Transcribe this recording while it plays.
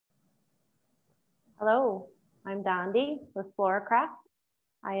Hello, I'm Dondi with FloraCraft.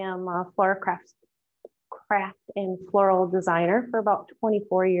 I am a FloraCraft craft and floral designer for about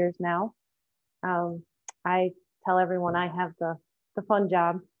 24 years now. I tell everyone I have the fun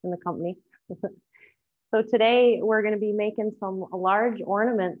job in the company. So today we're going to be making some large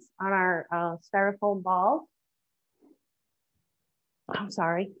ornaments on our styrofoam balls. I'm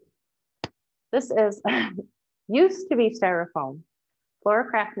sorry. This is used to be styrofoam.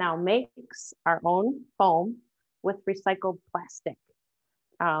 FloraCraft now makes our own foam with recycled plastic.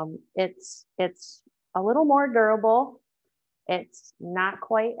 It's a little more durable. It's not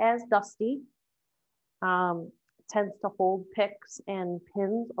quite as dusty. Tends to hold picks and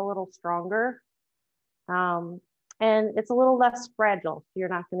pins a little stronger. And it's a little less fragile. So you're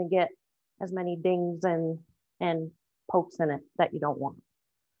not going to get as many dings and pokes in it that you don't want.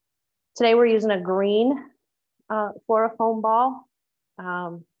 Today we're using a green FloraFōM ball.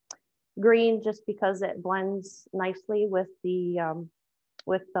 Green just because it blends nicely with the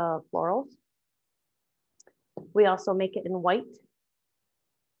florals. We also make it in white.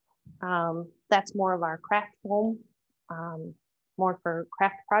 That's more of our craft foam, more for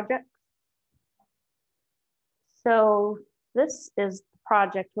craft projects. So this is the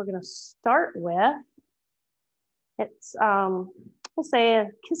project we're going to start with. It's, we'll say a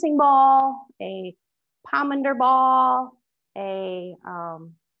kissing ball, a pomander ball,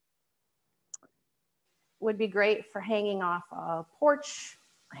 would be great for hanging off a porch,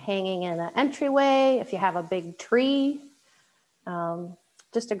 hanging in an entryway, if you have a big tree.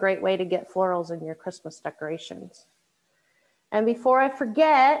 Just a great way to get florals in your Christmas decorations. And before I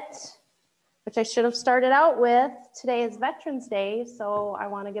forget, which I should have started out with, today is Veterans Day, so I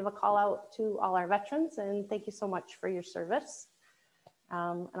want to give a call out to all our veterans and thank you so much for your service.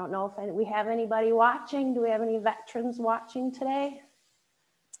 I don't know if we have anybody watching. Do we have any veterans watching today?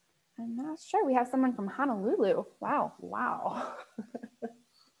 I'm not sure. We have someone from Honolulu. Wow. Wow.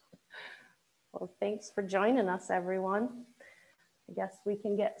 Well, thanks for joining us, everyone. I guess we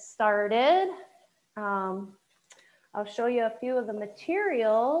can get started. I'll show you a few of the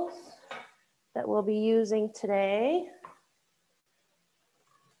materials that we'll be using today.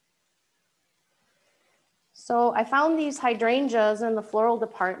 So I found these hydrangeas in the floral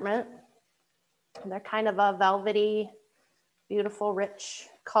department. They're kind of a velvety, beautiful, rich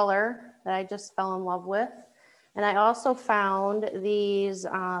color that I just fell in love with. And I also found these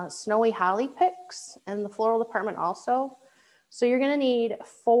snowy holly picks in the floral department also. So you're gonna need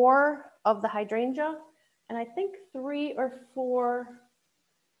 4 of the hydrangea and I think 3 or 4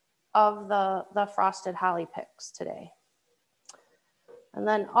 of the frosted holly picks today. And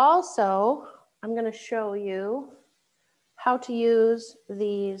then also, I'm going to show you how to use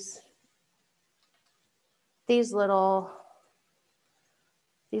these little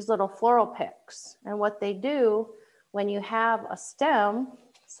floral picks. And what they do when you have a stem,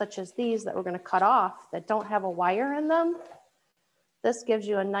 such as these that we're going to cut off that don't have a wire in them, this gives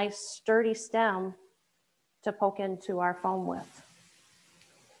you a nice sturdy stem to poke into our foam with.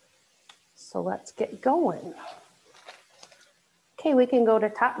 So let's get going. Okay, we can go to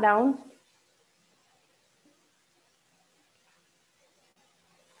top down.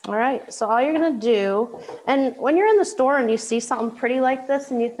 All right, so all you're gonna do, and when you're in the store and you see something pretty like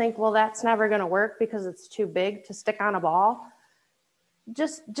this and you think, well, that's never gonna work because it's too big to stick on a ball,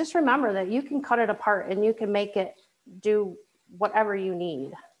 just remember that you can cut it apart and you can make it do whatever you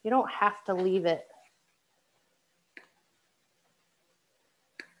need. You don't have to leave it.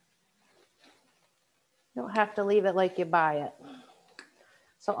 You don't have to leave it like you buy it.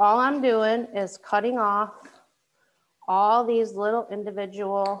 So all I'm doing is cutting off all these little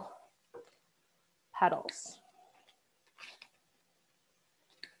individual petals.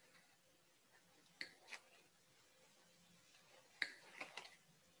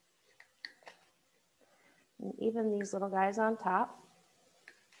 And even these little guys on top,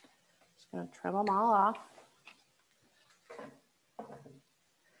 just gonna trim them all off.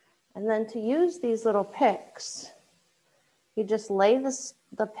 And then to use these little picks, you just lay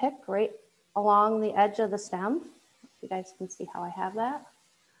the pick right along the edge of the stem. You guys can see how I have that.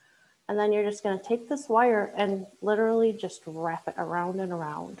 And then you're just going to take this wire and literally just wrap it around and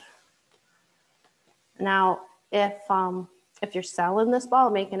around. Now, if you're selling this ball,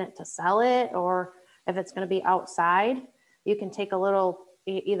 making it to sell it, or if it's going to be outside, you can take a little,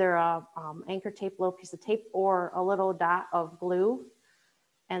 either a anchor tape, little piece of tape, or a little dot of glue,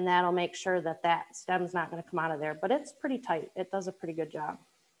 and that'll make sure that that stem's not going to come out of there. But it's pretty tight. It does a pretty good job.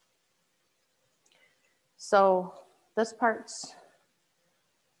 So this part's,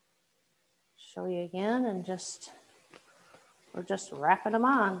 show you again, and we're just wrapping them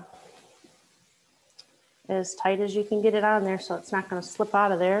on. as tight as you can get it on there so it's not going to slip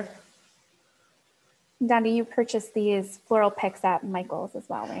out of there. Donna, you purchased these floral picks at Michael's as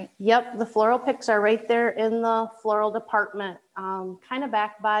well, right? Yep, the floral picks are right there in the floral department, kind of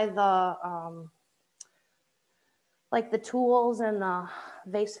back by the, like the tools and the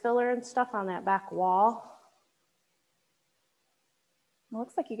vase filler and stuff on that back wall. It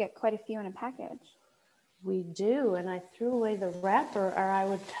looks like you get quite a few in a package. We do, and I threw away the wrapper, or I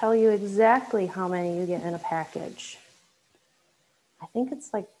would tell you exactly how many you get in a package. I think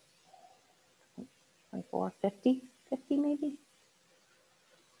it's like 24, 50 maybe.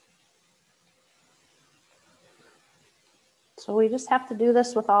 So we just have to do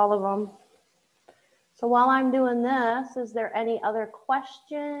this with all of them. So while I'm doing this, is there any other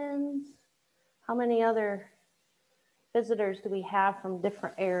questions? How many other visitors do we have from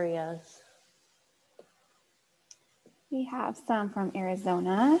different areas? We have some from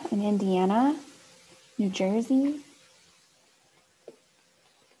Arizona and Indiana, New Jersey.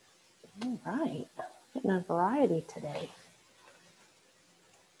 All right, getting a variety today.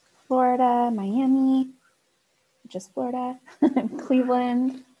 Florida, Miami, just Florida,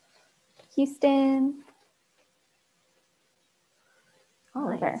 Cleveland, Houston.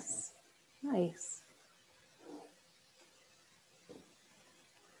 Oh, Over. nice. Nice.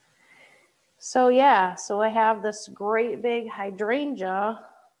 So yeah, so I have this great big hydrangea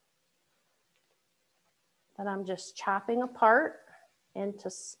that I'm just chopping apart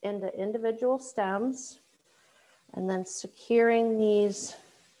into individual stems and then securing these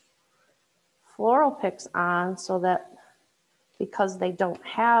floral picks on so that because they don't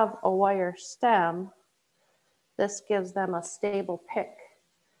have a wire stem, this gives them a stable pick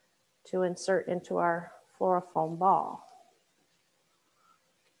to insert into our FloraFōM ball.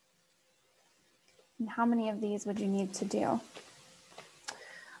 And how many of these would you need to do?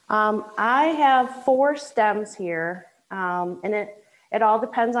 I have 4 stems here, and it all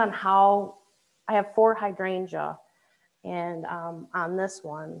depends on how. I have 4 hydrangea and on this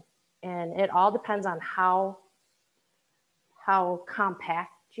one, and it all depends on how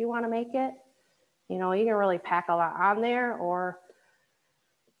compact you want to make it. You know, you can really pack a lot on there or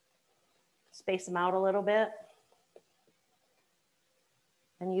space them out a little bit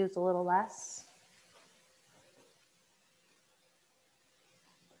and use a little less.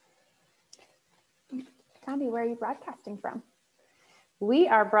 Gandhi, where are you broadcasting from? We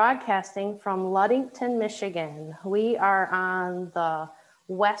are broadcasting from Ludington, Michigan. We are on the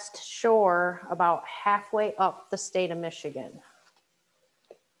west shore, about halfway up the state of Michigan.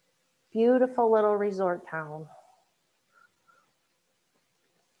 Beautiful little resort town.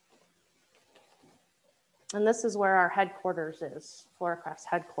 And this is where our headquarters is, FloraCraft's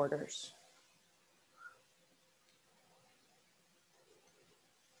headquarters.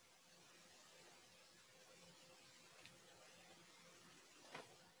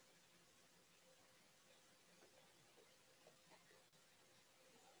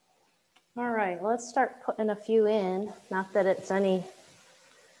 All right, let's start putting a few in. Not that it's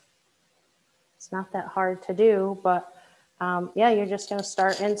not that hard to do, but yeah, you're just gonna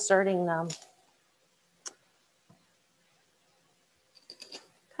start inserting them.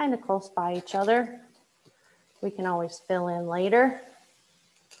 Kind of close by each other. We can always fill in later,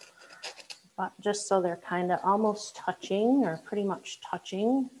 but just so they're kind of almost touching or pretty much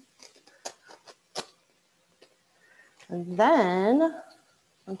touching. And then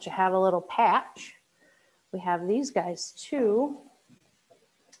once you have a little patch, we have these guys too.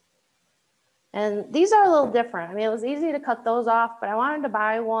 And these are a little different. I mean, it was easy to cut those off, but I wanted to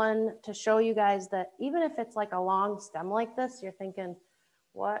buy one to show you guys that even if it's like a long stem like this, you're thinking,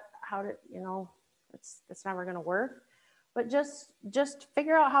 what, how did, you know, it's never gonna work. But just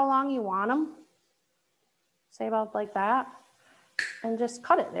figure out how long you want them. Say about like that, and just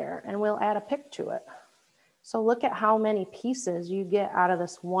cut it there and we'll add a pick to it. So look at how many pieces you get out of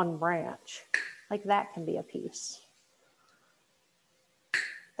this one branch. Like that can be a piece.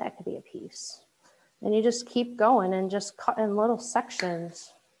 That could be a piece. And you just keep going and just cut in little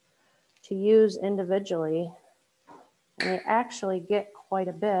sections to use individually. And you actually get quite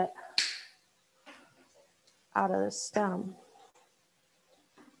a bit out of this stem.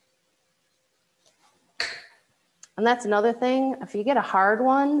 And that's another thing. If you get a hard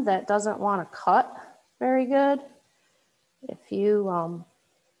one that doesn't want to cut very good, if you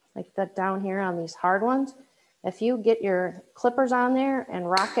like that down here on these hard ones, if you get your clippers on there and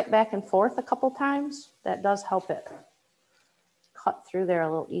rock it back and forth a couple times, that does help it cut through there a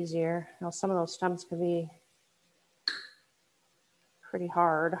little easier. You know, some of those stems can be pretty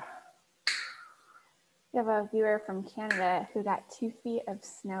hard. We have a viewer from Canada who got 2 feet of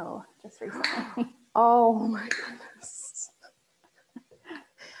snow just recently. Oh my goodness.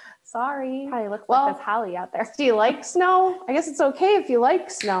 Sorry. Probably looks like there's holly out there. Do you like snow? I guess it's okay if you like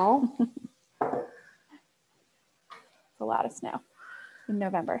snow. It's a lot of snow in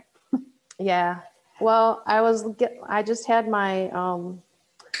November. Yeah. Well, I just had my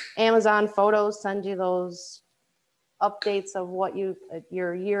Amazon photos send you those updates of what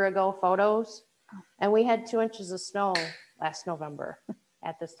your year ago photos. And we had 2 inches of snow last November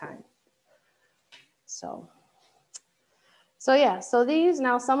at this time. So yeah, so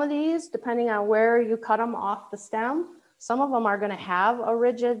some of these, depending on where you cut them off the stem, some of them are gonna have a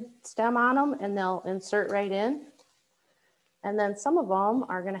rigid stem on them and they'll insert right in. And then some of them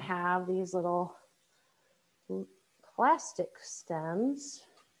are gonna have these little plastic stems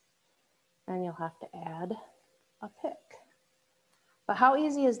and you'll have to add a pick. But how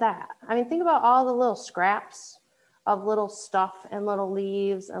easy is that? I mean, think about all the little scraps of little stuff and little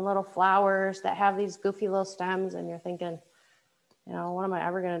leaves and little flowers that have these goofy little stems and you're thinking, you know, what am I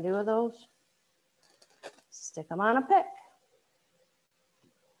ever gonna do with those? Stick them on a pick.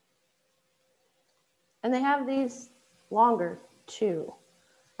 And they have these longer too.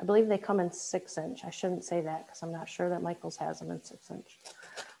 I believe they come in 6 inch. I shouldn't say that because I'm not sure that Michael's has them in 6 inch.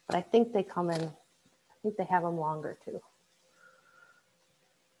 But I think they come in, I think they have them longer too.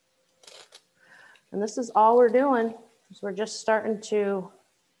 And this is all we're doing, is we're just starting to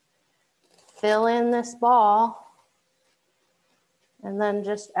fill in this ball. And then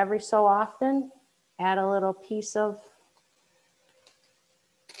just every so often, add a little piece of.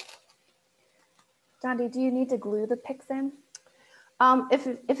 Dondi, do you need to glue the picks in? If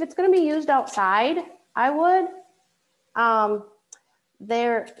it's going to be used outside, I would.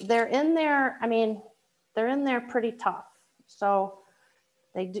 They're in there. I mean, they're in there pretty tough. So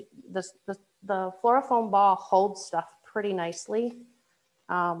they do the FloraFōM ball holds stuff pretty nicely.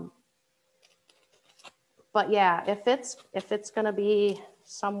 But yeah, if it's going to be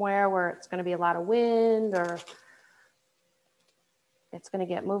somewhere where it's going to be a lot of wind or it's going to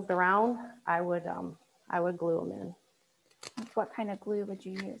get moved around, I would glue them in. What kind of glue would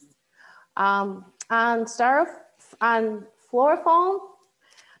you use? On FloraFōM,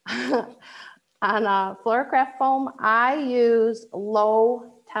 on FloraCraft foam, I use low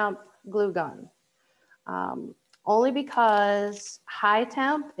temp glue gun. Only because high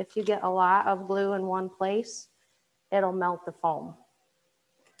temp, if you get a lot of glue in one place, it'll melt the foam.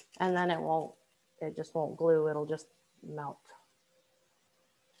 And then it just won't glue, it'll just melt.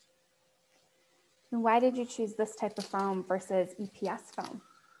 And why did you choose this type of foam versus EPS foam?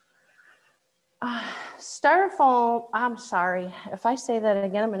 Styrofoam, I'm sorry. If I say that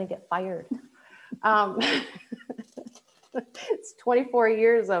again, I'm gonna get fired. It's 24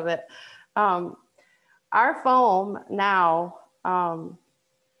 years of it. Our foam now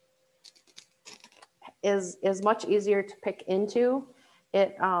is much easier to pick into.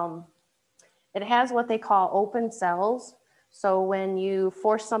 It has what they call open cells. So when you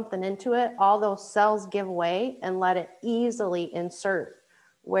force something into it, all those cells give way and let it easily insert.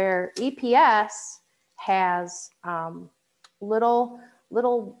 Where EPS has little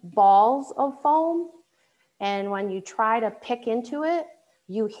balls of foam, and when you try to pick into it,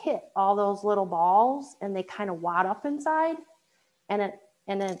 you hit all those little balls and they kind of wad up inside, and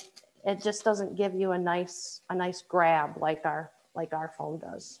it just doesn't give you a nice grab like our foam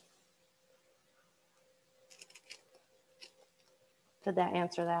does. Did that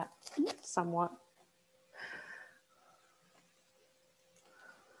answer that somewhat?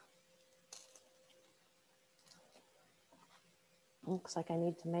 Looks like I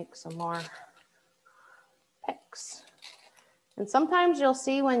need to make some more picks. And sometimes you'll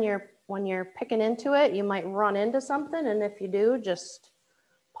see when you're picking into it, you might run into something, and if you do, just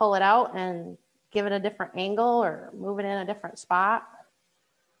pull it out and give it a different angle or move it in a different spot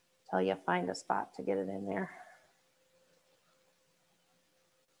until you find a spot to get it in there.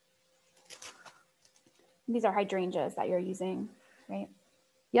 These are hydrangeas that you're using, right?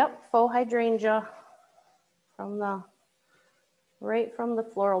 Yep, faux hydrangea right from the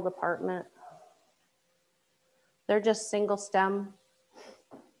floral department. They're just single stem,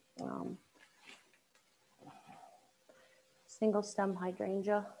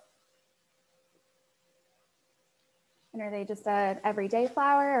 hydrangea. And are they just an everyday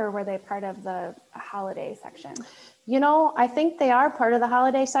flower, or were they part of the holiday section? You know, I think they are part of the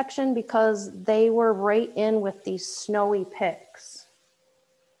holiday section because they were right in with these snowy picks.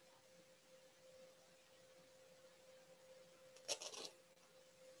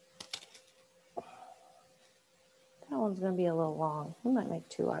 That one's going to be a little long. We might make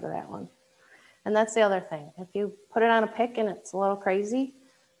 2 out of that one. And that's the other thing. If you put it on a pick and it's a little crazy,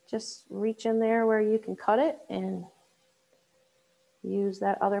 just reach in there where you can cut it and use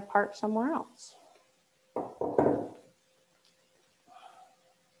that other part somewhere else.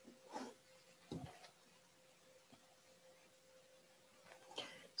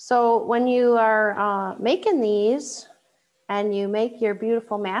 So when you are making these and you make your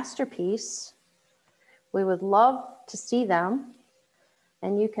beautiful masterpiece, we would love to see them.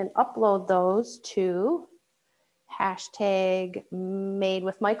 And you can upload those to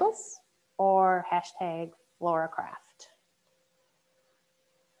 #MadeWithMichaels or #FloraCraft.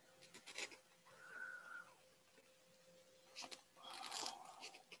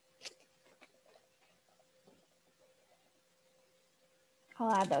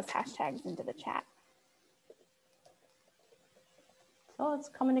 I'll add those hashtags into the chat. So it's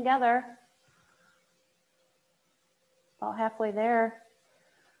coming together. About halfway there.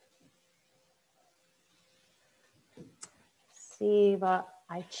 See, but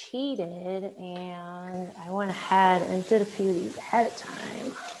I cheated and I went ahead and did a few of these ahead of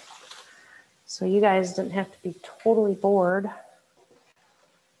time. So you guys didn't have to be totally bored.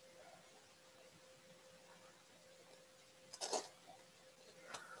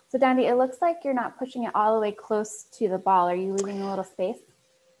 So Dandy, it looks like you're not pushing it all the way close to the ball. Are you leaving a little space?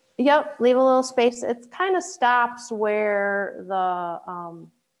 Yep, leave a little space. It kind of stops where the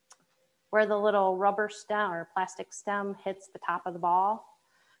little rubber stem or plastic stem hits the top of the ball.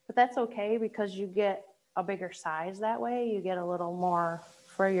 But that's okay because you get a bigger size that way. You get a little more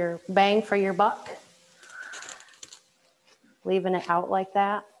for your bang for your buck. Leaving it out like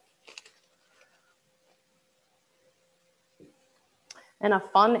that. And a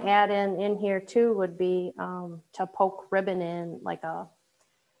fun add-in in here too would be to poke ribbon in, like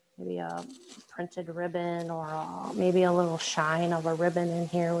maybe a printed ribbon or maybe a little shine of a ribbon in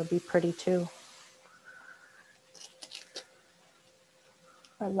here would be pretty too.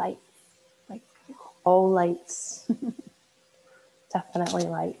 Or lights. Oh, lights. Definitely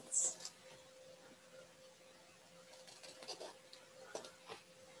lights.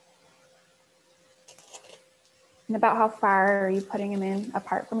 And about how far are you putting them in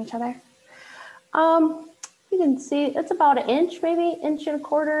apart from each other? You can see it's about 1 inch, maybe 1.25 inches,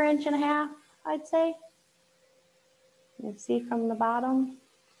 1.5 inches, I'd say. You can see from the bottom.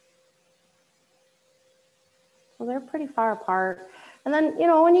 So they're pretty far apart. And then, you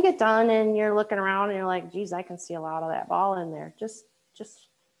know, when you get done and you're looking around and you're like, geez, I can see a lot of that ball in there. Just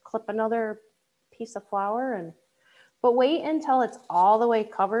clip another piece of flour but wait until it's all the way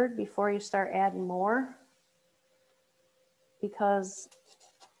covered before you start adding more. Because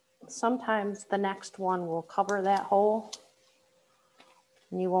sometimes the next one will cover that hole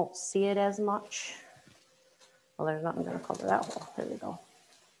and you won't see it as much. Well, there's nothing going to cover that hole. There we go.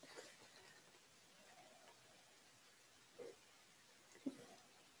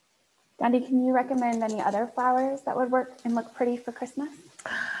 Dandy, can you recommend any other flowers that would work and look pretty for Christmas?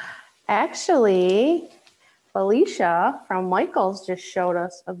 Actually, Felicia from Michaels just showed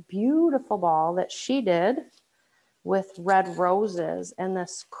us a beautiful ball that she did with red roses and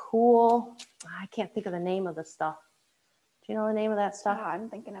this cool, I can't think of the name of the stuff. Do you know the name of that stuff? Oh, I'm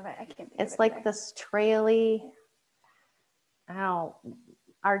thinking of it. I can't think of it. It's like this traily, I don't know,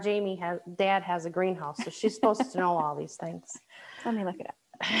 our dad has a greenhouse, so she's supposed to know all these things. Let me look it up.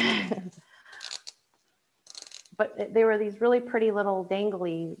 But they were these really pretty little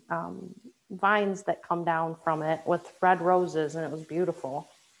dangly vines that come down from it with red roses, and it was beautiful.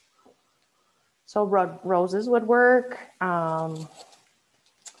 So red roses would work. Let's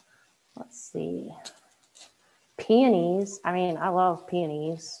see. Peonies. I mean, I love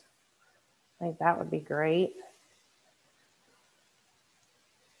peonies. I think that would be great.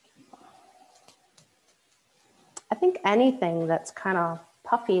 I think anything that's kind of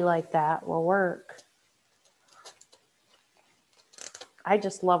puffy like that will work. I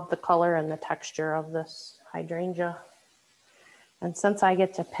just love the color and the texture of this hydrangea. And since I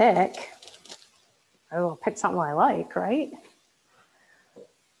get to pick, I will pick something I like, right?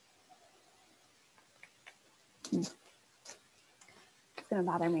 It's gonna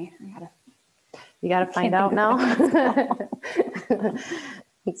bother me. You gotta find out now.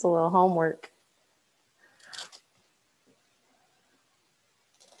 It's a little homework.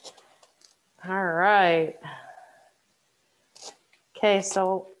 All right. Okay,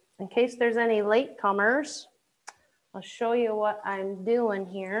 so in case there's any latecomers, I'll show you what I'm doing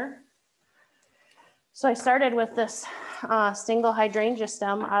here. So I started with this single hydrangea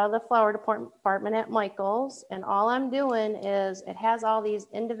stem out of the flower department at Michaels, and all I'm doing is it has all these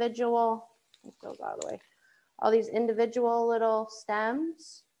individual, it goes out of the way, all these individual little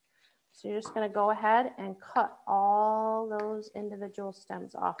stems. So you're just going to go ahead and cut all those individual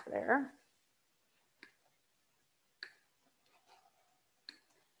stems off there.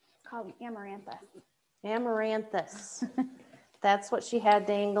 It's called amaranthus. Amaranthus. That's what she had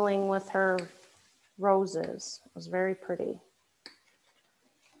dangling with her roses. It was very pretty.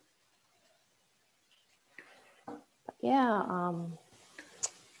 But yeah,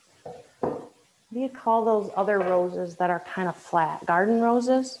 what do you call those other roses that are kind of flat? Garden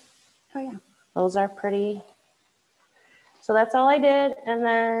roses? Oh yeah. Those are pretty. So that's all I did. And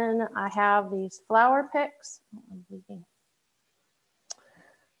then I have these flower picks.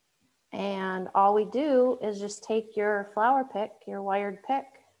 And all we do is just take your flower pick, your wired pick,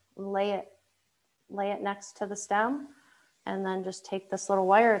 lay it next to the stem, and then just take this little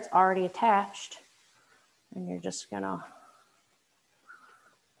wire, it's already attached, and you're just gonna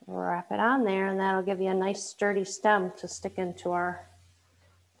wrap it on there, and that'll give you a nice sturdy stem to stick into our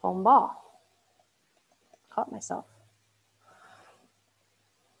foam ball. Caught myself.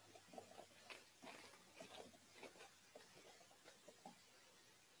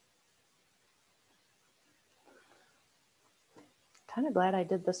 Kind of glad I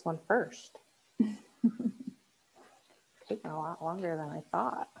did this one first. Taking a lot longer than I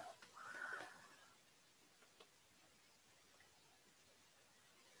thought.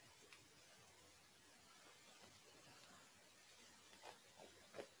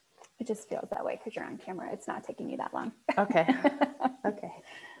 It just feels that way because you're on camera. It's not taking you that long. Okay. Okay.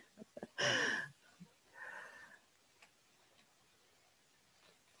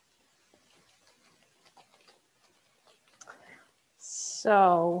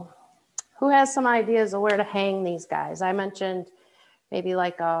 So who has some ideas of where to hang these guys? I mentioned maybe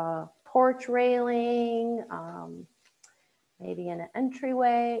like a porch railing, maybe in an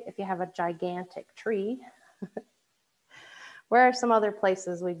entryway, if you have a gigantic tree. Where are some other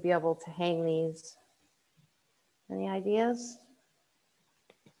places we'd be able to hang these? Any ideas?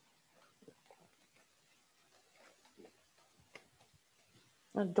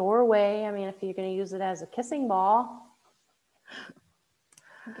 A doorway, I mean, if you're going to use it as a kissing ball.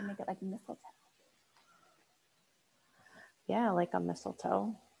 You can make it like mistletoe. Yeah, like a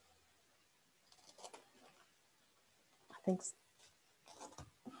mistletoe. I think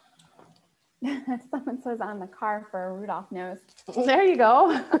Someone says on the car for a Rudolph nose. there you go.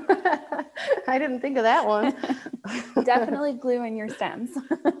 I didn't think of that one. Definitely glue in your stems.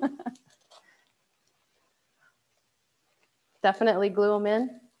 Definitely glue them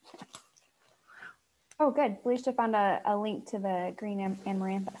in. Oh, good. Felicia found a link to the green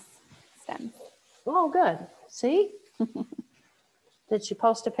amaranthus stem. Oh, good. See? Did she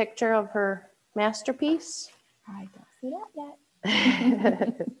post a picture of her masterpiece? I don't see that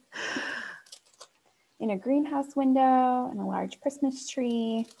yet. In a greenhouse window and a large Christmas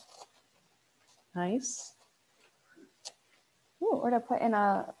tree. Nice. Ooh, or to put in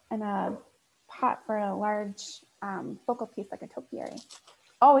a pot for a large focal piece like a topiary.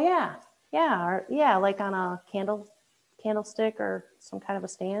 Oh yeah, yeah, or yeah, like on a candlestick or some kind of a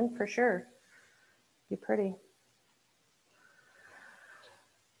stand for sure. Be pretty.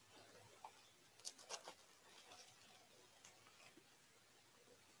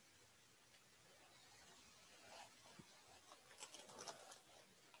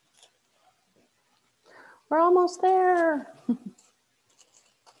 We're almost there.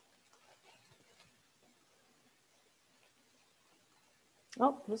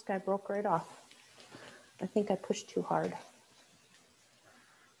 Oh, this guy broke right off. I think I pushed too hard.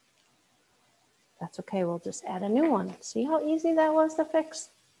 That's okay, we'll just add a new one. See how easy that was to fix?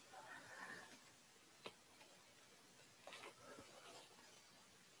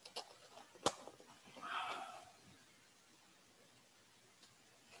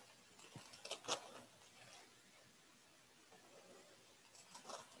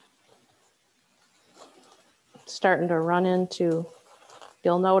 Starting to run into,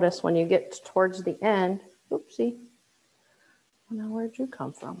 you'll notice when you get towards the end, oopsie, now where'd you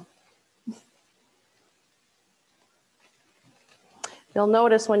come from? You'll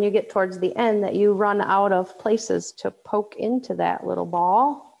notice when you get towards the end that you run out of places to poke into that little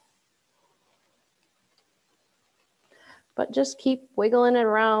ball. But just keep wiggling it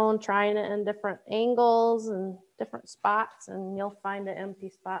around, trying it in different angles and different spots, and you'll find an empty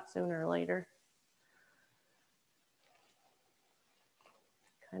spot sooner or later.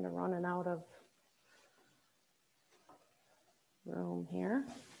 Kind of running out of room here.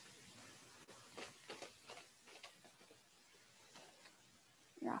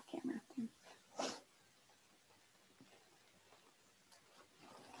 You're off camera.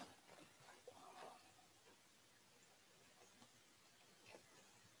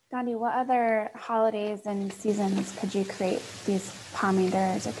 Gandhi, what other holidays and seasons could you create these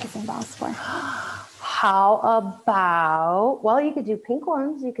pomaters or kissing balls for? How about, well, you could do pink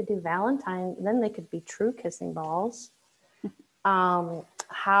ones. You could do Valentine. Then they could be true kissing balls. How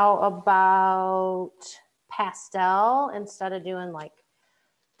about pastel? Instead of doing like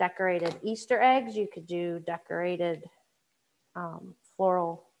decorated Easter eggs, you could do decorated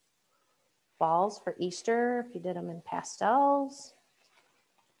floral balls for Easter if you did them in pastels.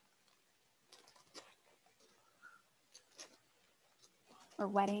 Or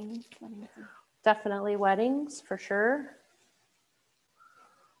weddings. Definitely weddings for sure.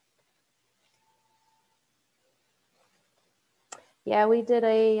 Yeah, we did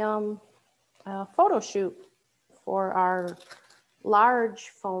a photo shoot for our large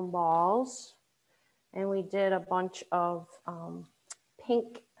foam balls, and we did a bunch of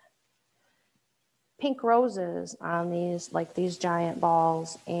pink roses on these giant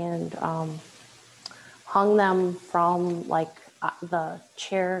balls, and hung them from like the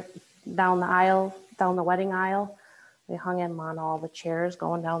chair down the aisle, down the wedding aisle. We hung them on all the chairs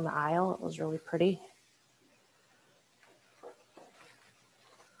going down the aisle. It was really pretty.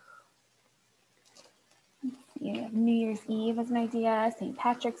 Yeah, New Year's Eve is an idea, St.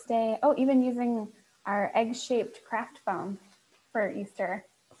 Patrick's Day. Oh, even using our egg-shaped craft foam for Easter.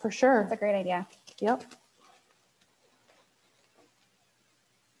 For sure. That's a great idea. Yep.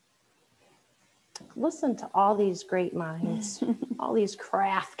 Listen to all these great minds, all these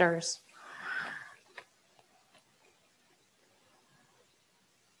crafters.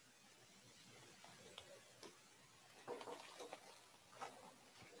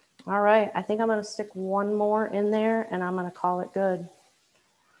 All right, I think I'm going to stick one more in there and I'm going to call it good.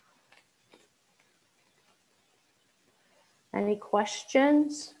 Any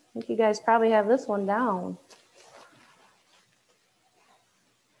questions? I think you guys probably have this one down.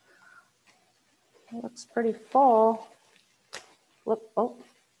 It looks pretty full. Look, oh,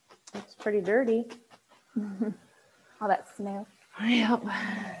 looks pretty dirty. All that snow. Yep.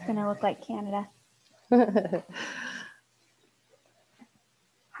 It's going to look like Canada.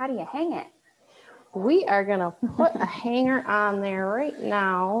 How do you hang it? We are going to put a hanger on there right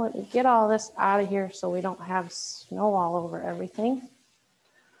now. Let me get all this out of here so we don't have snow all over everything.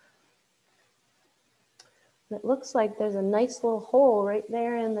 It looks like there's a nice little hole right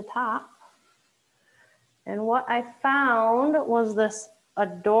there in the top. And what I found was this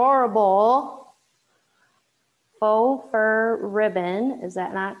adorable faux fur ribbon. Is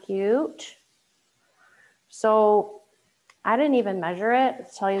that not cute? So I didn't even measure it,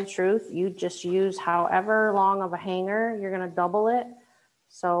 to tell you the truth. You just use however long of a hanger. You're gonna double it.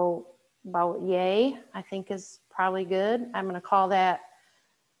 So about yay, I think is probably good. I'm gonna call that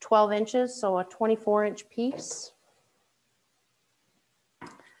 12 inches, so a 24-inch piece.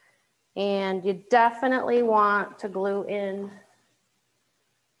 And you definitely want to glue in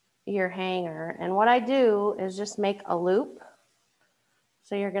your hanger. And what I do is just make a loop.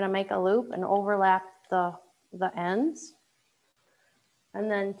 So you're gonna make a loop and overlap the ends. And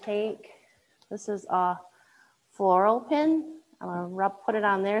then take, this is a floral pin. I'm gonna put it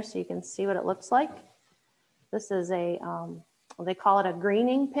on there so you can see what it looks like. This is a, they call it a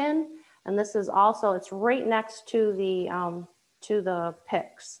greening pin. And this is also, it's right next to the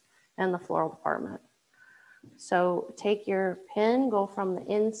picks in the floral department. So take your pin, go from the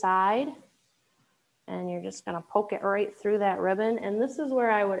inside, and you're just gonna poke it right through that ribbon. And this is where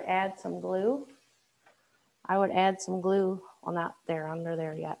I would add some glue. I would add some glue, well, not there, under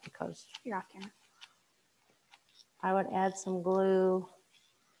there yet, because you're off camera. I would add some glue.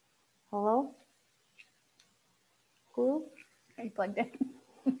 Hello? Glue? Are you plugged in?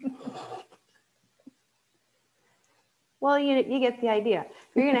 Well, you get the idea.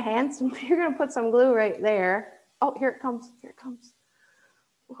 You're gonna put some glue right there. Oh, here it comes, here it comes.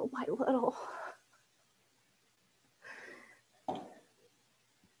 Little by little.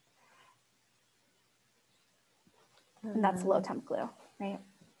 And that's low temp glue, right?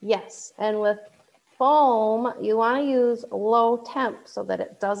 Yes, and with foam, you want to use low temp so that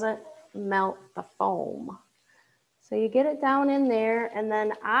it doesn't melt the foam. So you get it down in there, and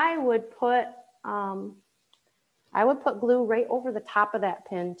then I would put glue right over the top of that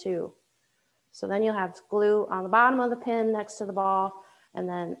pin too. So then you'll have glue on the bottom of the pin next to the ball, and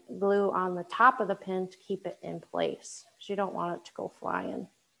then glue on the top of the pin to keep it in place, because you don't want it to go flying.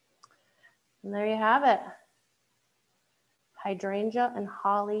 And there you have it. Hydrangea and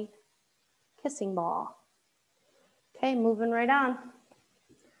holly kissing ball. Okay, moving right on.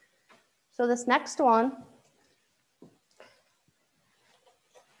 So this next one,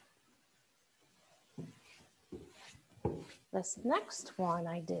 This next one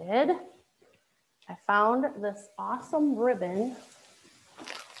I did, I found this awesome ribbon,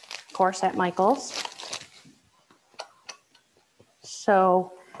 of course at Michael's.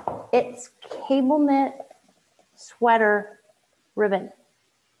 So it's cable knit sweater ribbon.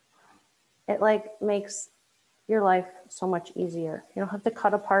 It like makes your life so much easier. You don't have to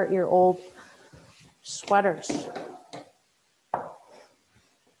cut apart your old sweaters.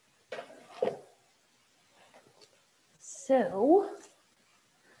 So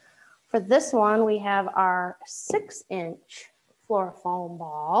for this one, we have our 6-inch FloraFōM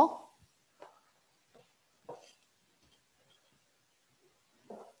ball.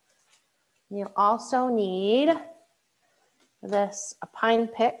 You also need this, a pine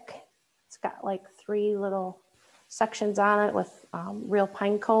pick. It's got like 3 little sections on it with real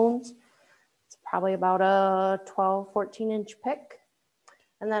pine cones. It's probably about a 12, 14-inch pick.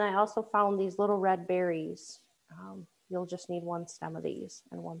 And then I also found these little red berries. You'll just need 1 stem of these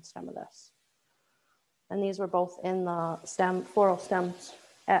and 1 stem of this. And these were both in the floral stems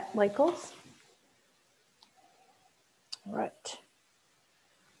at Michael's. All right.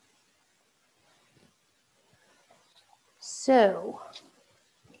 So,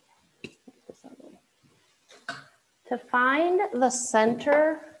 to find the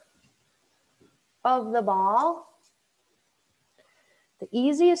center of the ball, the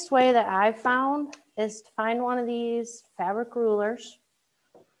easiest way that I've found is to find one of these fabric rulers,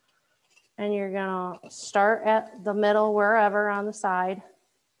 and you're gonna start at the middle, wherever on the side.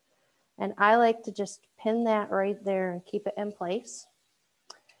 And I like to just pin that right there and keep it in place.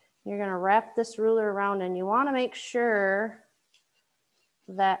 You're gonna wrap this ruler around, and you wanna make sure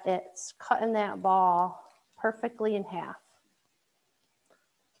that it's cutting that ball perfectly in half.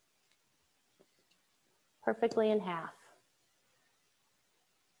 Perfectly in half.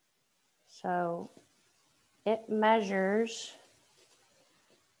 So it measures,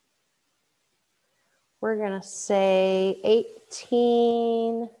 we're gonna say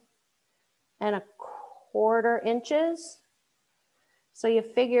 18¼ inches. So you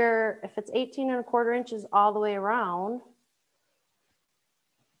figure if it's 18¼ inches all the way around,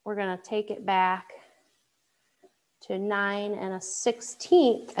 we're gonna take it back to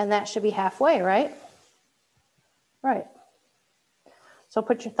 9�16, and that should be halfway, right? Right. So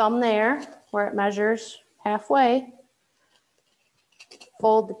put your thumb there where it measures halfway,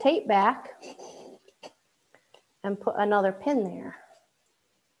 fold the tape back, and put another pin there.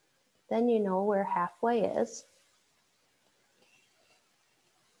 Then you know where halfway is.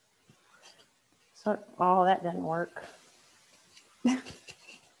 So, oh, that didn't work. Let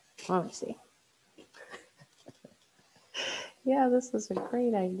me see. Yeah, this is a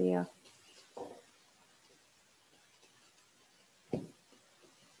great idea.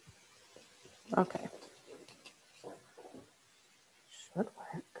 Okay. Should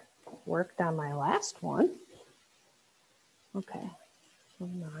work. Worked on my last one. Okay. So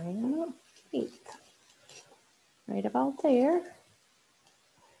 9⅛. Right about there.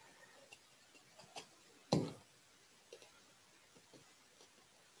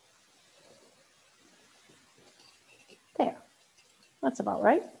 There. That's about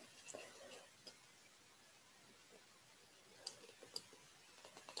right.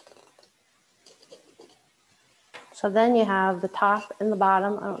 So then you have the top and the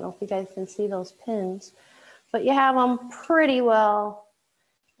bottom. I don't know if you guys can see those pins, but you have them pretty well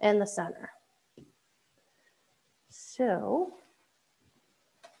in the center. So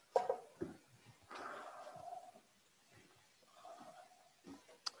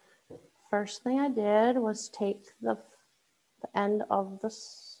first thing I did was take the end of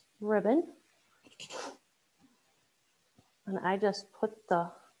this ribbon, and I just put the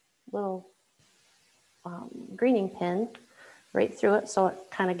little greening pin right through it so it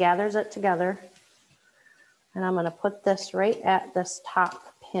kind of gathers it together. And I'm going to put this right at this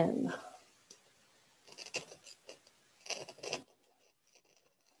top pin.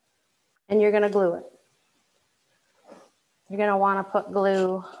 And you're going to glue it. You're going to want to put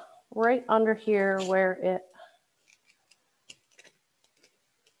glue right under here where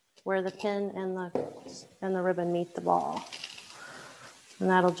the pin and the ribbon meet the ball. And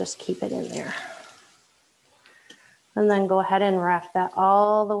that'll just keep it in there. And then go ahead and wrap that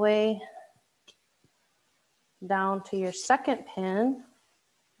all the way down to your second pin.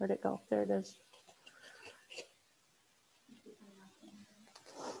 Where'd it go? There it is.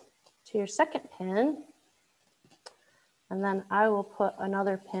 To your second pin. And then I will put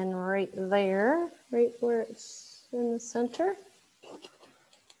another pin right there, right where it's in the center.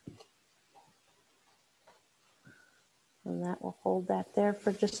 And that will hold that there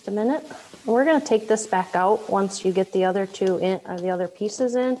for just a minute. And we're going to take this back out once you get the other two in, or the other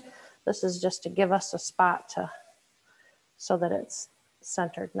pieces in. This is just to give us a spot to, so that it's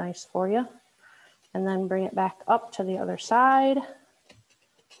centered nice for you. And then bring it back up to the other side. You're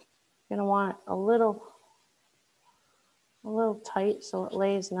going to want it a little tight so it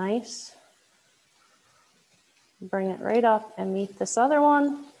lays nice. Bring it right up and meet this other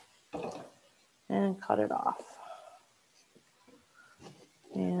one and cut it off.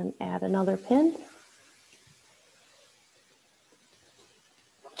 And add another pin.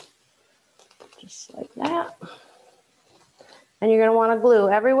 Just like that. And you're going to want to glue.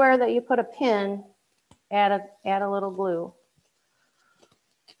 Everywhere that you put a pin, add a little glue.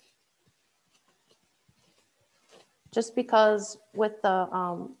 Just because with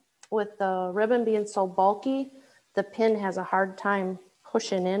the ribbon being so bulky, the pin has a hard time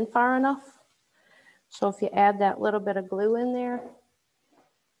pushing in far enough. So if you add that little bit of glue in there,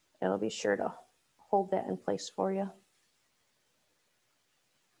 it'll be sure to hold that in place for you.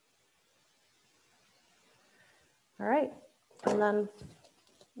 All right, and then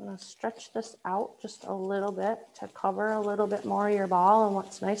I'm gonna stretch this out just a little bit to cover a little bit more of your ball. And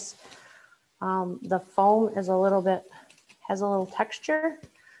what's nice, the foam is has a little texture,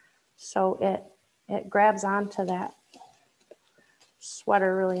 so it grabs onto that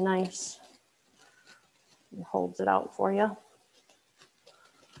sweater really nice and holds it out for you.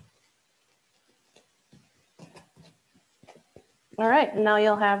 All right, and now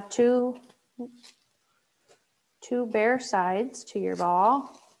you'll have two bare sides to your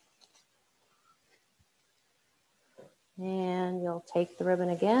ball. And you'll take the ribbon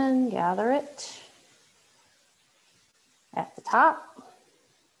again, gather it at the top.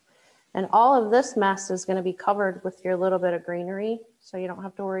 And all of this mess is going to be covered with your little bit of greenery, so you don't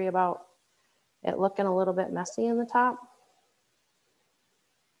have to worry about it looking a little bit messy in the top.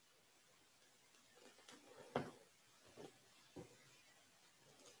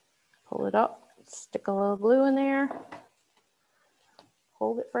 Pull it up, stick a little glue in there,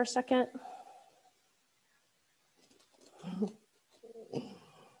 hold it for a second.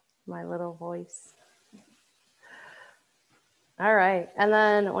 My little voice. All right, and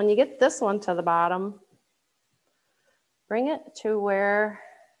then when you get this one to the bottom, bring it to where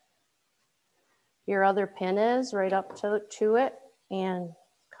your other pin is, right up to it, and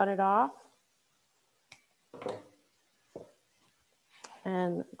cut it off.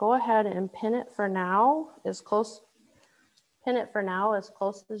 And go ahead and pin it for now as close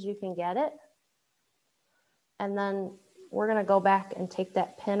as you can get it. And then we're gonna go back and take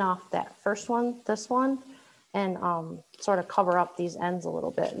that pin off that first one, this one, and sort of cover up these ends a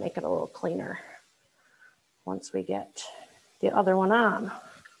little bit and make it a little cleaner once we get the other one on.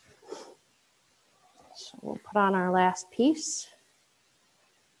 So we'll put on our last piece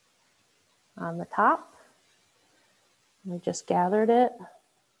on the top. We just gathered it.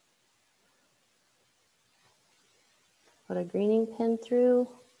 Put a greening pin through.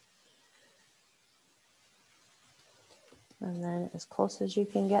 And then as close as you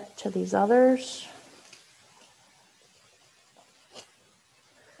can get to these others.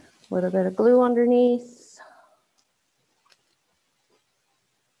 A little bit of glue underneath.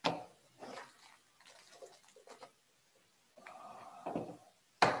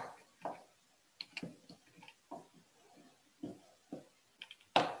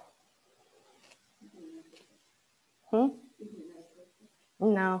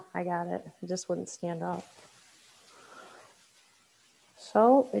 No, I got it. It just wouldn't stand up.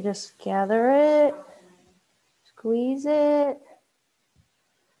 So we just gather it, squeeze it,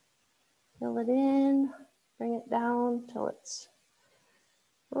 fill it in, bring it down till it's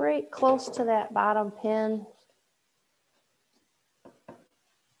right close to that bottom pin.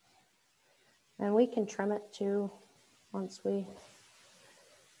 And we can trim it too once we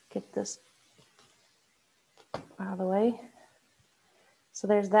get this out of the way. So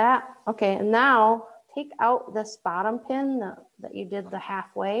there's that. Okay, and now take out this bottom pin that you did the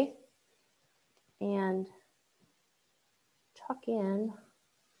halfway and tuck in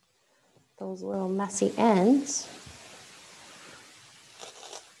those little messy ends.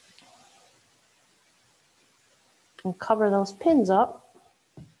 And cover those pins up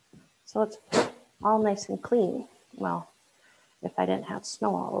so it's all nice and clean. Well, if I didn't have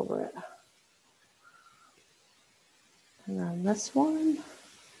snow all over it. And then this one,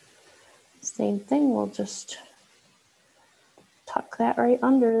 same thing, we'll just tuck that right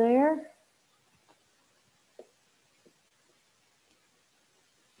under there.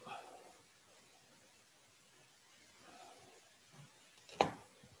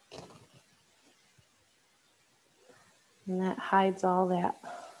 And that hides all that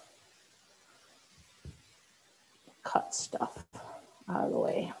cut stuff out of the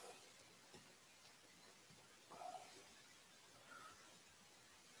way.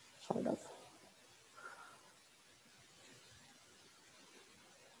 Sort of.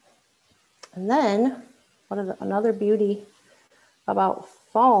 And then, another beauty about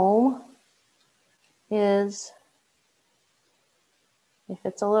foam is if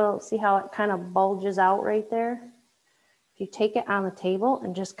it's a little, see how it kind of bulges out right there? If you take it on the table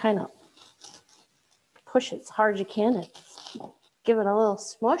and just kind of push it as hard as you can and give it a little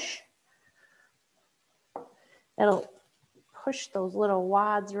smush, it'll push those little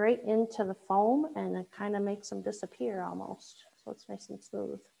wads right into the foam and it kind of makes them disappear almost. So it's nice and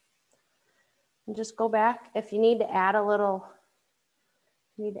smooth. And just go back if you need to add a little,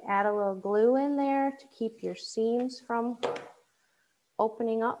 glue in there to keep your seams from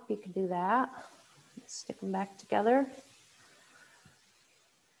opening up. You can do that. Stick them back together.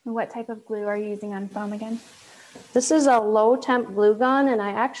 What type of glue are you using on foam again? This is a low temp glue gun, and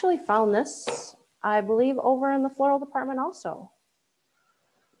I actually found this, I believe, over in the floral department also.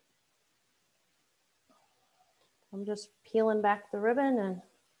 I'm just peeling back the ribbon and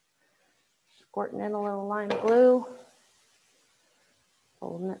squirting in a little lime glue,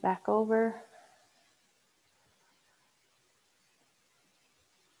 folding it back over.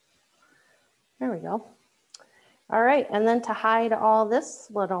 There we go. All right, and then to hide all this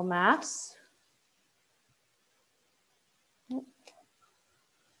little mess,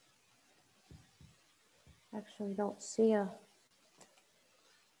 actually don't see a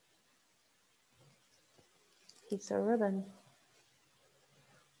piece of ribbon.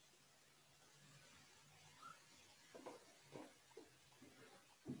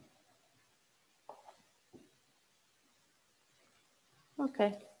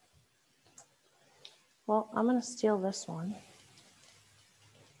 Okay. Well, I'm going to steal this one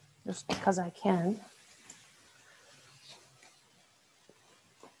just because I can.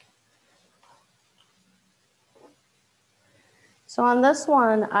 So on this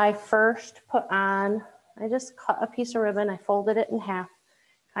one, I first put on, I just cut a piece of ribbon, I folded it in half,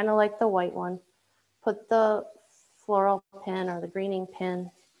 kind of like the white one. Put the floral pin or the greening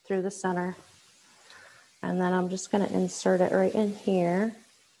pin through the center. And then I'm just going to insert it right in here.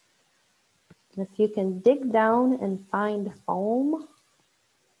 And if you can dig down and find foam,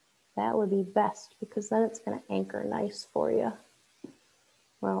 that would be best because then it's going to anchor nice for you.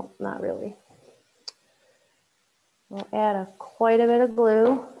 Well, not really. We'll add quite a bit of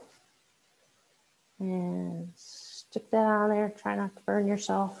glue and stick that on there. Try not to burn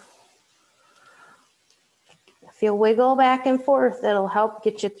yourself. If you wiggle back and forth, it'll help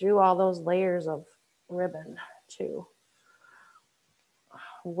get you through all those layers of ribbon too.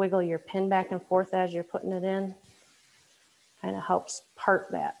 Wiggle your pin back and forth as you're putting it in. Kind of helps part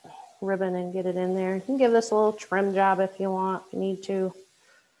that ribbon and get it in there. You can give this a little trim job if you want, if you need to.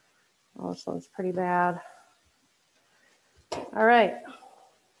 Oh, this one's pretty bad. All right.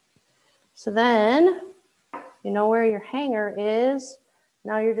 So then, you know where your hanger is.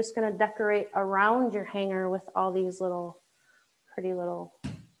 Now you're just going to decorate around your hanger with all these little pretty little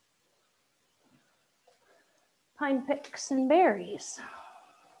pine picks and berries.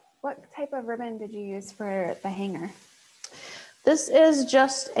 What type of ribbon did you use for the hanger? This is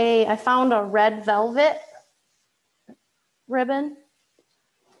just I found a red velvet ribbon.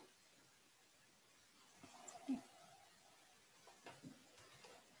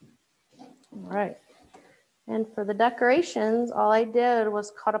 All right. And for the decorations, all I did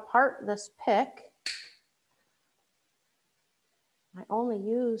was cut apart this pick. I only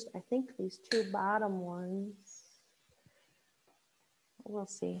used, I think, these two bottom ones. We'll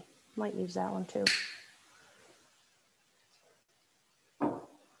see. Might use that one too.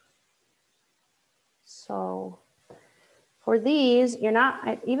 So for these, you're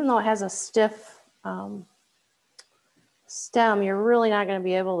not, even though it has a stiff stem, you're really not going to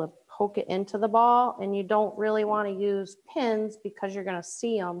be able to poke it into the ball, and you don't really want to use pins because you're going to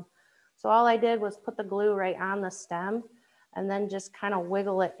see them. So all I did was put the glue right on the stem and then just kind of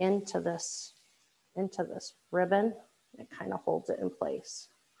wiggle it into this ribbon. It kind of holds it in place.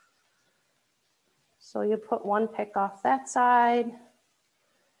 So you put one pick off that side,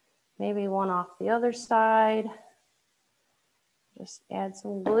 maybe one off the other side. Just add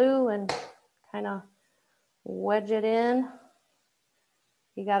some glue and kind of wedge it in.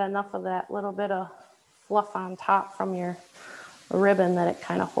 You got enough of that little bit of fluff on top from your ribbon that it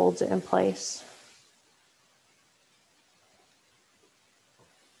kind of holds it in place.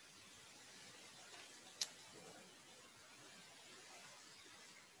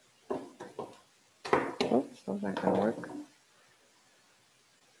 Oops, those aren't going to work.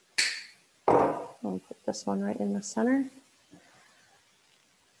 stick this one right in the center.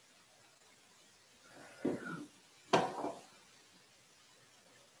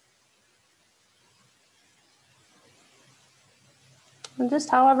 And just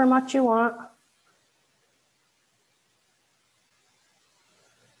however much you want.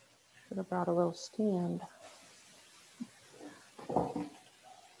 Should have brought a little stand.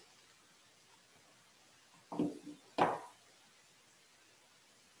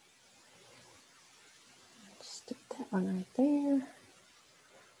 Stick that one right there.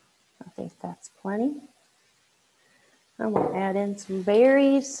 I think that's plenty. I'm going to add in some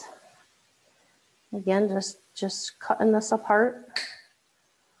berries. Again, just cutting this apart.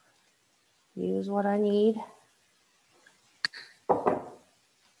 Use what I need. I'll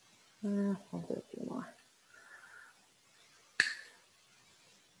do a few more.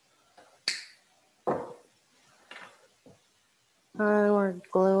 And we're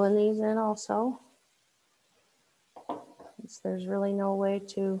gluing these in also. Since there's really no way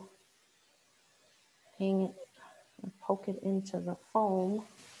to hang it or poke it into the foam,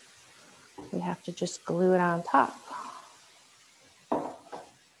 we have to just glue it on top.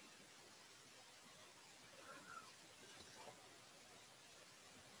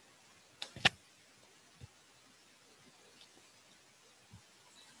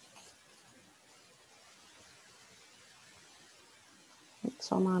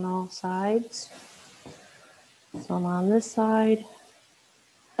 Some on all sides, some on this side.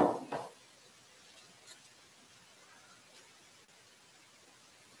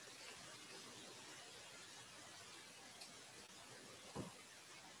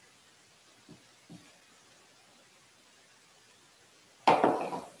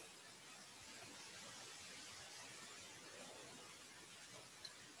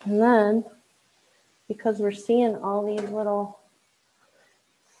 And then, because we're seeing all these little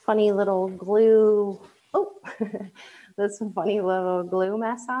funny little glue, oh, this funny little glue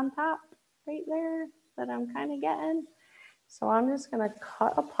mess on top right there that I'm kind of getting. So I'm just going to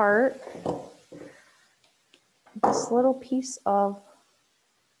cut apart this little piece of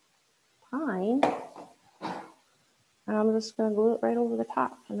pine, and I'm just going to glue it right over the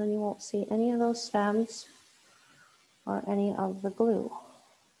top, and then you won't see any of those stems or any of the glue.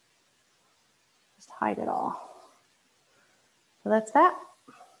 Just hide it all. So that's that.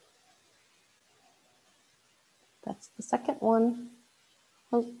 That's the second one.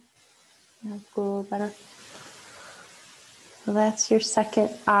 Oh, yeah, glue a little better. So that's your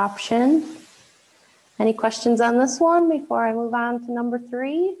second option. Any questions on this one before I move on to number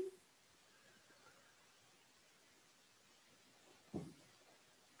 3?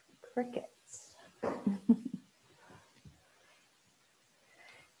 Crickets.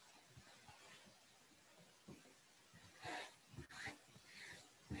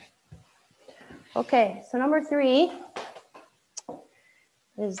 Okay, so number 3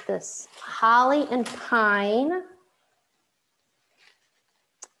 is this holly and pine.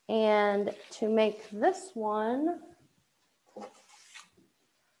 And to make this one,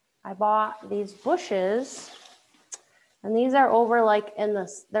 I bought these bushes, and these are over like in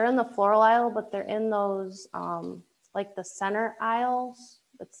this, they're in the floral aisle, but they're in those like the center aisles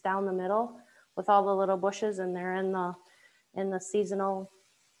that's down the middle with all the little bushes, and they're in the seasonal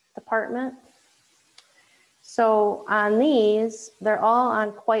department. So on these, they're all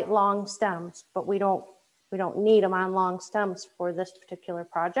on quite long stems, but we don't need them on long stems for this particular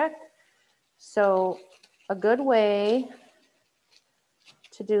project. So a good way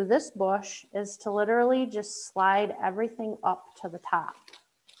to do this bush is to literally just slide everything up to the top.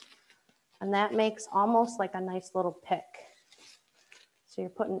 And that makes almost like a nice little pick. So you're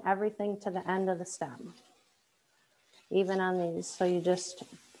putting everything to the end of the stem, even on these. So you just,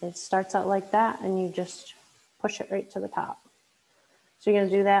 it starts out like that, and you just push it right to the top. So you're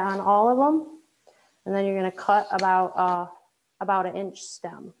gonna do that on all of them. And then you're gonna cut about an inch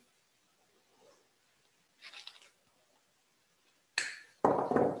stem.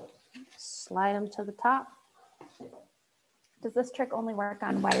 Slide them to the top. Does this trick only work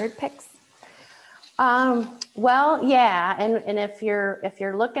on wired picks? Well, yeah, and if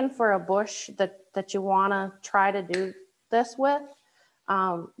you're looking for a bush that you wanna try to do this with,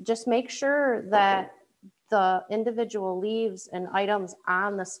 just make sure that the individual leaves and items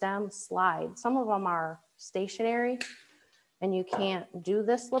on the stem slide. Some of them are stationary and you can't do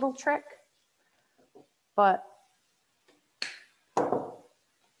this little trick, but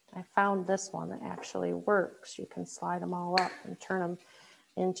I found this one that actually works. You can slide them all up and turn them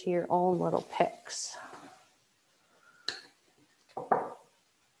into your own little picks.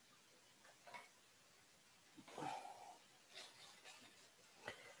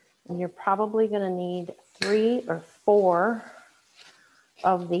 And you're probably going to need 3 or 4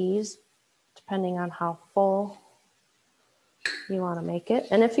 of these, depending on how full you want to make it.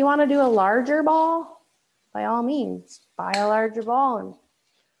 And if you want to do a larger ball, by all means, buy a larger ball and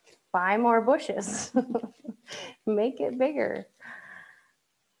buy more bushes. Make it bigger.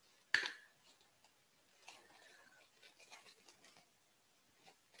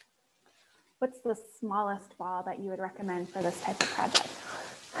 What's the smallest ball that you would recommend for this type of project?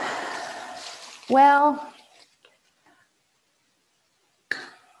 Well,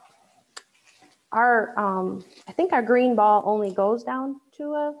 I think our green ball only goes down to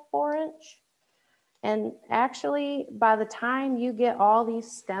a 4-inch. And actually, by the time you get all these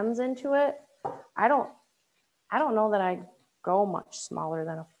stems into it, I don't know that I'd go much smaller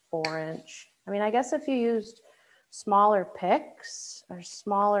than a 4-inch. I mean, I guess if you used smaller picks or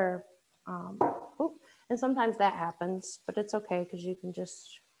smaller, and sometimes that happens, but it's okay because you can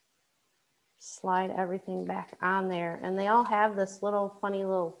just slide everything back on there. And they all have this little funny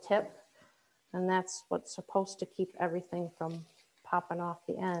little tip, and that's what's supposed to keep everything from popping off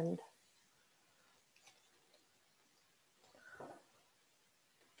the end.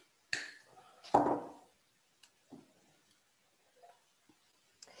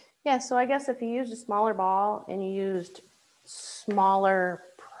 Yeah, so I guess if you used a smaller ball and you used smaller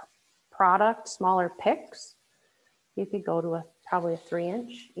product, smaller picks, you could go to probably a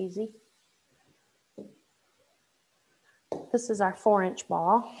 3-inch, easy. This is our 4-inch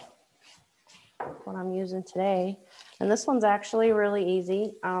ball, what I'm using today. And this one's actually really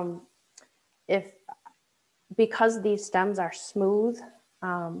easy. Because these stems are smooth,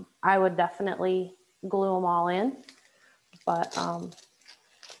 I would definitely glue them all in, but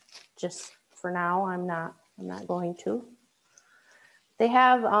just for now, I'm not going to. They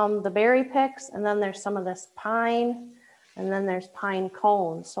have the berry picks, and then there's some of this pine, and then there's pine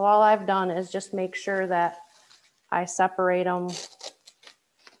cones. So all I've done is just make sure that I separate them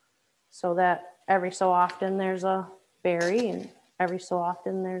so that every so often there's a berry and every so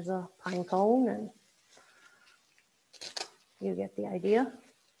often there's a pine cone, and you get the idea.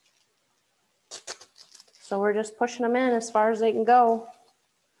 So we're just pushing them in as far as they can go.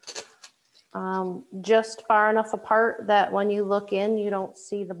 Just far enough apart that when you look in, you don't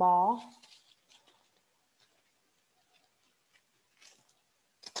see the ball.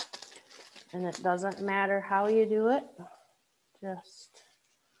 And it doesn't matter how you do it, just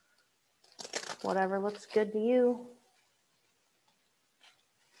whatever looks good to you.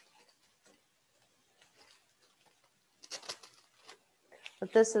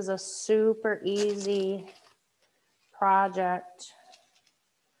 But this is a super easy project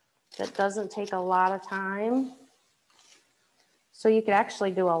that doesn't take a lot of time. So you could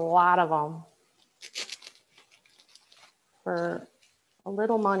actually do a lot of them for a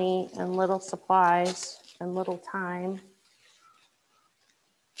little money and little supplies and little time.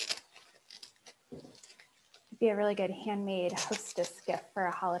 It'd be a really good handmade hostess gift for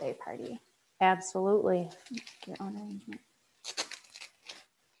a holiday party. Absolutely. Your own arrangement.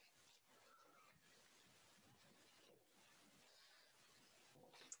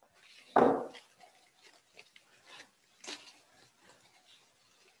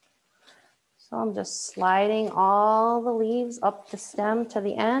 So I'm just sliding all the leaves up the stem to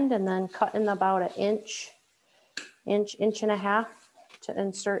the end and then cutting about an inch and a half to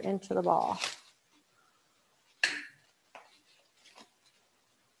insert into the ball.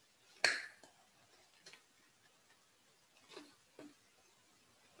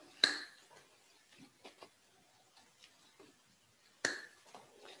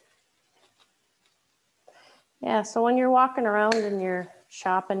 Yeah, so when you're walking around and you're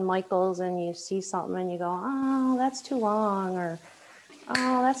shopping Michael's and you see something and you go, oh, that's too long, or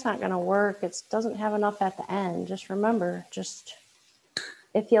oh, that's not gonna work, it doesn't have enough at the end. Just remember, just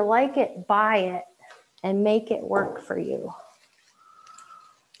if you like it, buy it and make it work for you.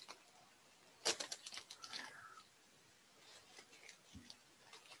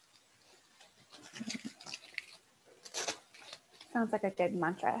 Sounds like a good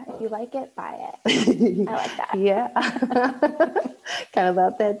mantra. If you like it, buy it. I like that. Yeah, kind of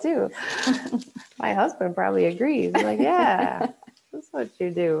about that too. My husband probably agrees. He's like, yeah, that's what you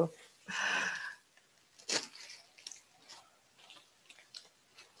do.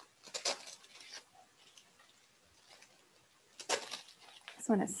 This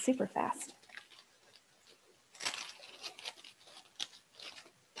one is super fast.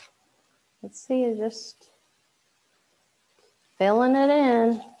 Let's see, you just filling it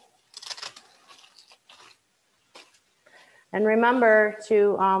in. And remember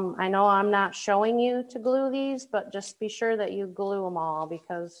to, I know I'm not showing you to glue these, but just be sure that you glue them all,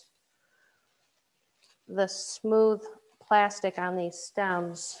 because the smooth plastic on these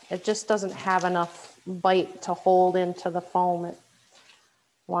stems, it just doesn't have enough bite to hold into the foam. It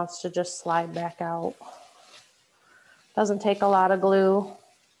wants to just slide back out. Doesn't take a lot of glue.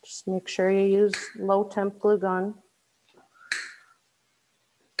 Just make sure you use low temp glue gun.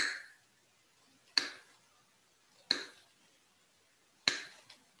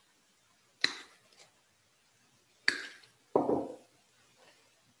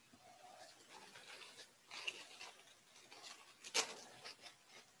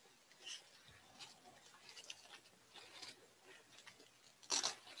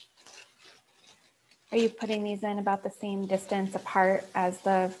 Are you putting these in about the same distance apart as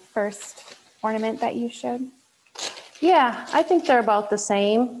the first ornament that you showed? Yeah, I think they're about the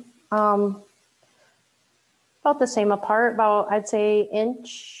same. About the same apart, about I'd say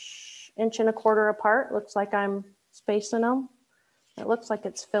inch and a quarter apart. Looks like I'm spacing them. It looks like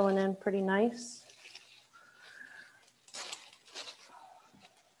it's filling in pretty nice.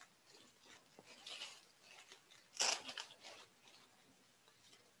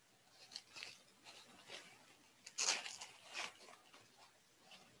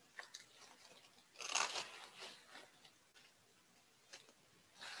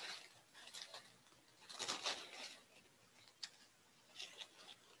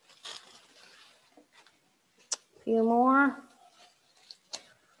 Few more.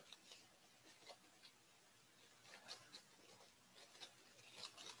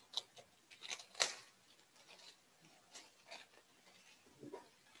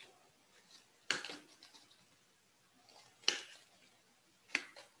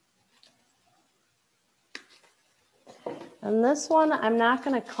 And this one, I'm not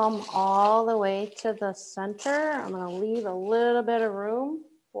going to come all the way to the center. I'm going to leave a little bit of room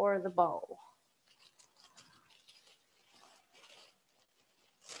for the bow.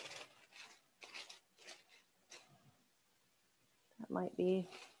 That might be,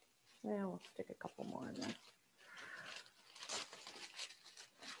 yeah, we'll stick a couple more in there.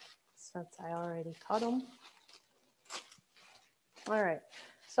 Since I already cut them. All right,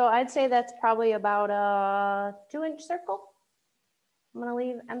 so I'd say that's probably about a 2-inch circle. I'm gonna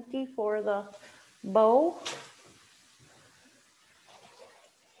leave empty for the bow.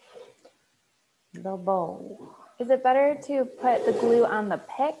 The bow. Is it better to put the glue on the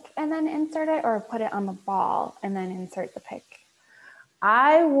pick and then insert it, or put it on the ball and then insert the pick?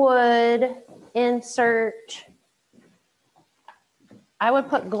 I would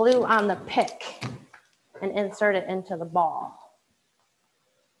put glue on the pick and insert it into the ball.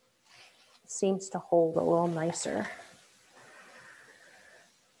 It seems to hold a little nicer.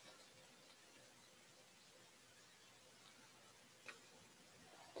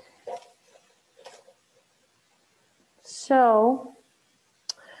 So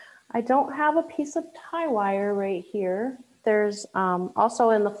I don't have a piece of tie wire right here. There's also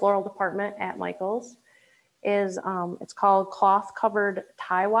in the floral department at Michael's is it's called cloth covered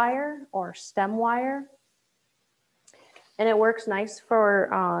tie wire or stem wire. And it works nice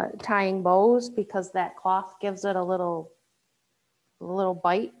for tying bows because that cloth gives it a little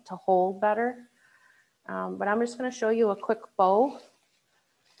bite to hold better. But I'm just going to show you a quick bow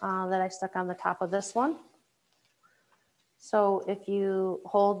that I stuck on the top of this one. So if you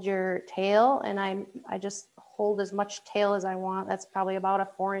hold your tail, and I just hold as much tail as I want, that's probably about a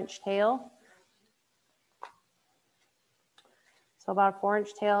 4-inch tail. So about a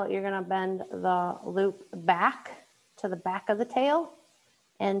 4-inch tail, you're gonna bend the loop back to the back of the tail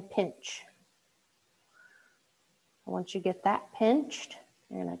and pinch. Once you get that pinched,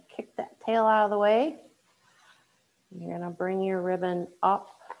 you're gonna kick that tail out of the way. You're gonna bring your ribbon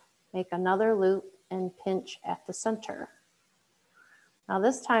up, make another loop, and pinch at the center. Now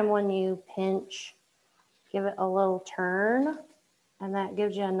this time when you pinch, give it a little turn, and that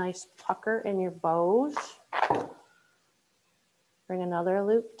gives you a nice pucker in your bows. Bring another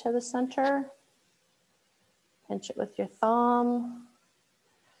loop to the center, pinch it with your thumb,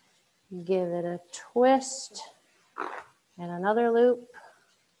 give it a twist, and another loop,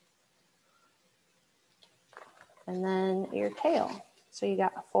 and then your tail. So you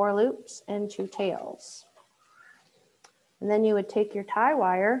got 4 loops and 2 tails. And then you would take your tie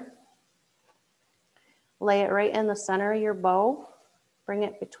wire, lay it right in the center of your bow, bring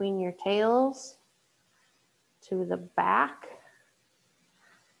it between your tails to the back,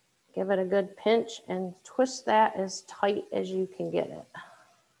 give it a good pinch and twist that as tight as you can get it.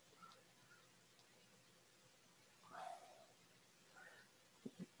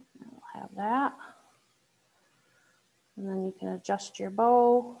 I'll have that. And then you can adjust your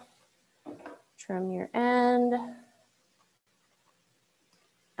bow, trim your end.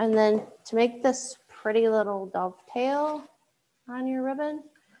 And then to make this pretty little dovetail on your ribbon.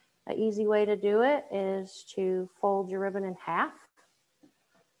 An easy way to do it is to fold your ribbon in half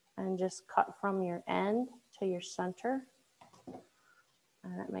and just cut from your end to your center.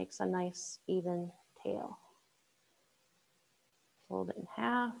 And it makes a nice even tail. Fold it in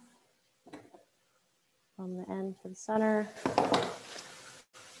half from the end to the center,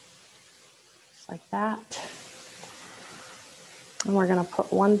 just like that. And we're gonna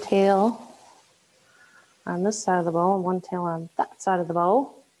put one tail on this side of the bow and one tail on that side of the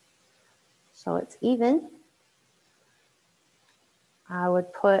bow, so it's even. I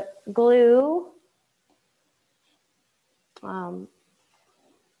would put glue on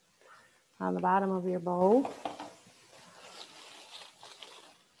the bottom of your bow,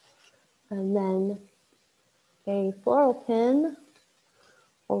 and then a floral pin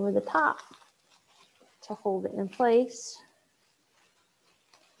over the top to hold it in place.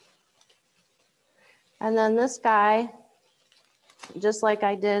 And then this guy, just like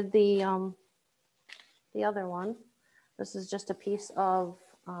I did the other one, this is just a piece of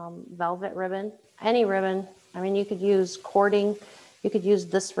velvet ribbon, any ribbon. I mean, you could use cording, you could use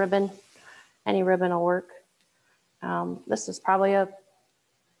this ribbon, any ribbon will work. This is probably a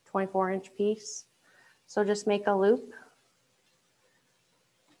 24-inch piece. So just make a loop,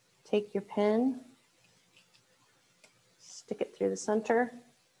 take your pin, stick it through the center.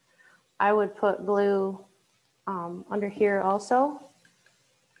 I would put glue under here also.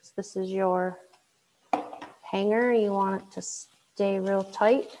 So this is your hanger. You want it to stay real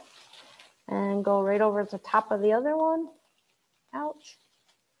tight and go right over the top of the other one. Ouch.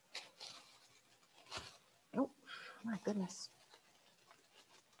 Oh, my goodness.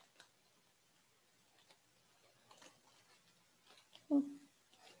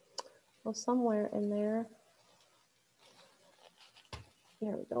 Well, somewhere in there.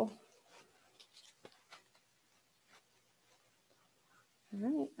 There we go. All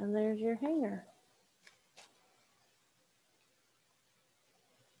right, and there's your hanger.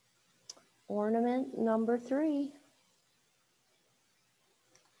 Ornament number 3.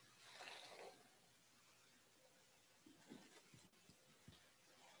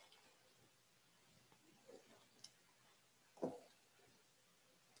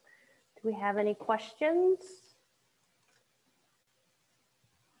 Do we have any questions?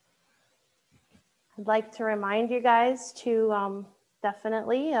 I'd like to remind you guys to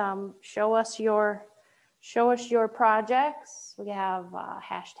definitely show us your projects. We have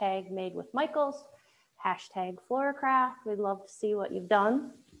hashtag made with Michaels, hashtag FloraCraft. We'd love to see what you've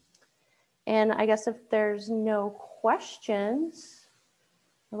done. And I guess if there's no questions,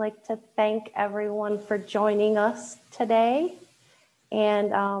 I'd like to thank everyone for joining us today.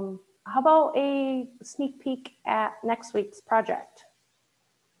 And how about a sneak peek at next week's project?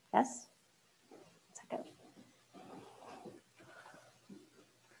 Yes?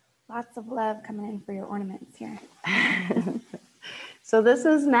 Lots of love coming in for your ornaments here. So this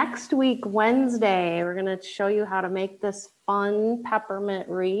is next week, Wednesday. We're gonna show you how to make this fun peppermint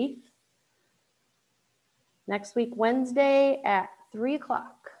wreath. Next week, Wednesday at 3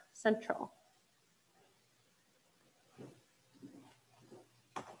 o'clock Central.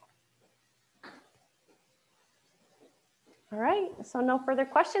 All right, so no further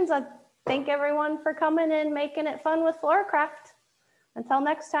questions. I thank everyone for coming and making it fun with FloraCraft. Until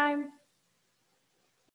next time.